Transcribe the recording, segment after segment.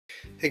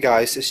Hey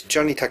guys, it's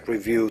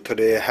JohnyTechReview.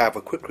 Today I have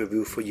a quick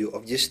review for you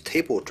of this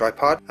table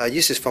tripod.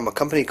 This is from a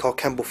company called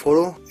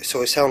Cambofoto.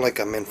 So it sounds like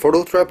a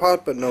Manfrotto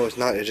tripod, but no, it's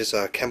not. It's just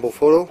a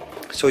Cambofoto.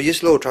 So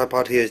this little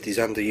tripod here is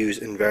designed to use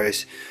in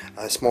various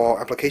small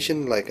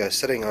applications, like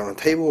setting on a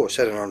table or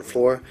setting on the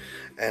floor.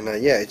 And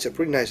yeah, it's a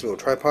pretty nice little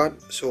tripod.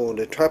 So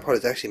the tripod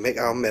is actually made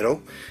out of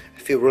metal.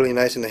 It feels really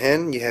nice in the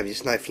hand. You have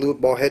this nice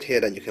fluid ball head here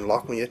that you can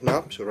lock on your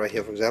knob. So right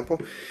here, for example,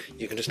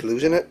 you can just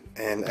loosen it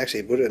and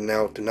actually put it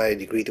now to 90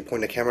 degrees to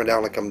point the camera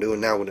down like I'm doing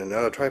now with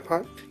another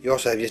tripod. You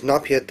also have this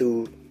knob here at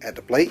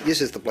the plate.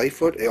 This is the blade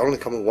foot. It only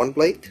comes with one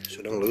blade,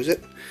 so don't lose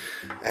it.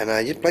 And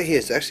this plate here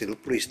is actually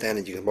pretty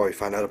standard. You can probably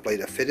find another plate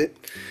that fit it.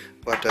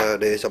 But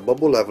there's a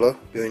bubble leveler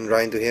going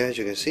right into here, as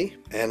you can see,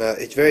 and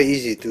it's very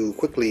easy to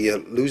quickly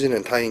loosen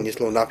and tighten this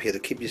little knob here to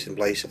keep this in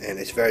place, and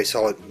it's very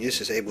solid. This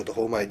is able to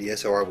hold my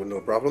DSLR with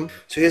no problem.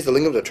 So here's the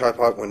link of the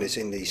tripod when it's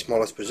in the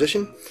smallest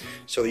position.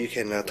 So you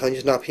can turn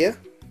this knob here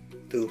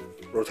to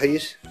rotate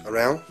this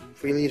around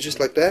freely, just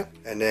like that,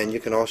 and then you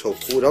can also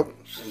pull it up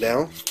and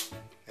down,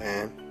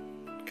 and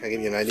can I give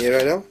you an idea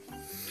right now?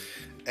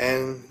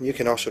 And you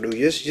can also do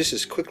this. This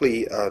is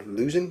quickly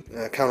loosen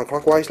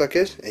counterclockwise like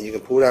this, and you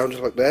can pull down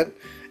just like that,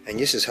 and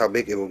this is how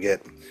big it will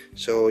get.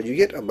 So you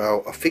get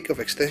about a feet of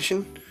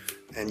extension,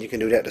 and you can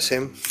do that the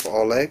same for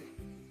all leg,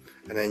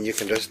 and then you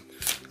can just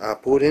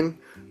pull it in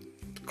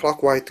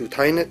clockwise to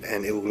tighten it,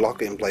 and it will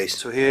lock it in place.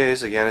 So here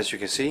is again, as you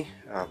can see,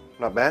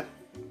 not bad,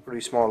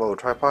 pretty small little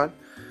tripod.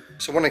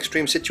 So one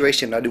extreme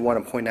situation I do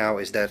want to point out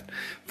is that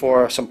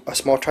for a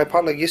small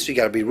tripod like this, you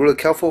got to be really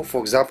careful.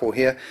 For example,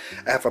 here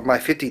I have my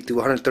 50 to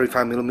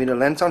 135mm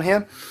lens on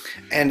here,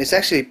 and it's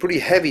actually pretty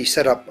heavy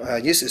setup.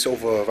 This is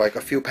over like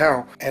a few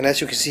pounds, and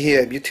as you can see here,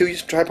 if you tilt your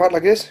tripod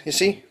like this, you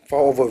see,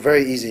 fall over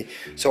very easy.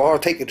 So I'll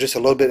take just a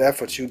little bit of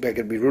effort. So you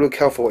better be really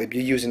careful if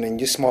you're using it in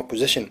this small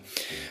position.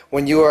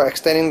 When you are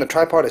extending the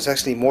tripod, it's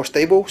actually more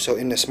stable. So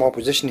in the small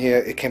position here,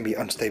 it can be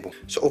unstable.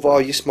 So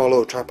overall, this small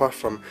little tripod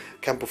from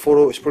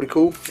Cambofoto is pretty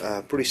cool,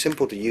 pretty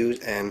simple to use,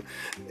 and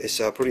it's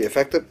pretty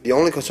effective. The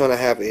only concern I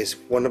have is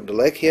one of the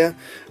leg here.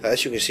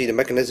 As you can see, the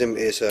mechanism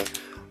is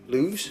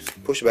loose,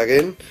 push back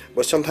in,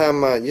 but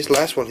sometimes this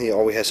last one here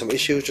always has some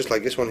issues, just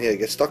like this one here, it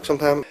gets stuck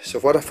sometimes. So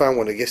what I found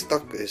when it gets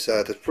stuck is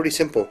that's pretty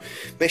simple.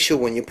 Make sure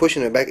when you're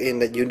pushing it back in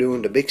that you're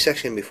doing the big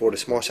section before the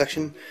small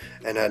section,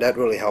 and that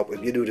really helps.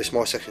 If you do the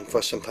small section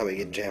first, sometimes it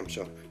gets jammed.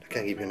 So I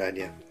can give you an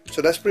idea.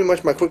 So that's pretty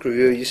much my quick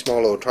review of this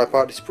small little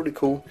tripod. It's pretty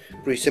cool,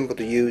 pretty simple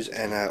to use,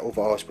 and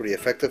overall it's pretty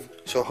effective.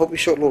 So I hope you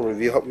short little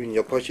review help you in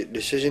your purchase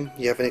decision.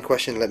 If you have any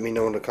questions, let me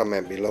know in the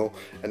comment below,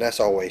 and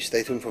as always,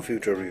 stay tuned for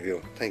future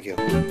review. Thank you.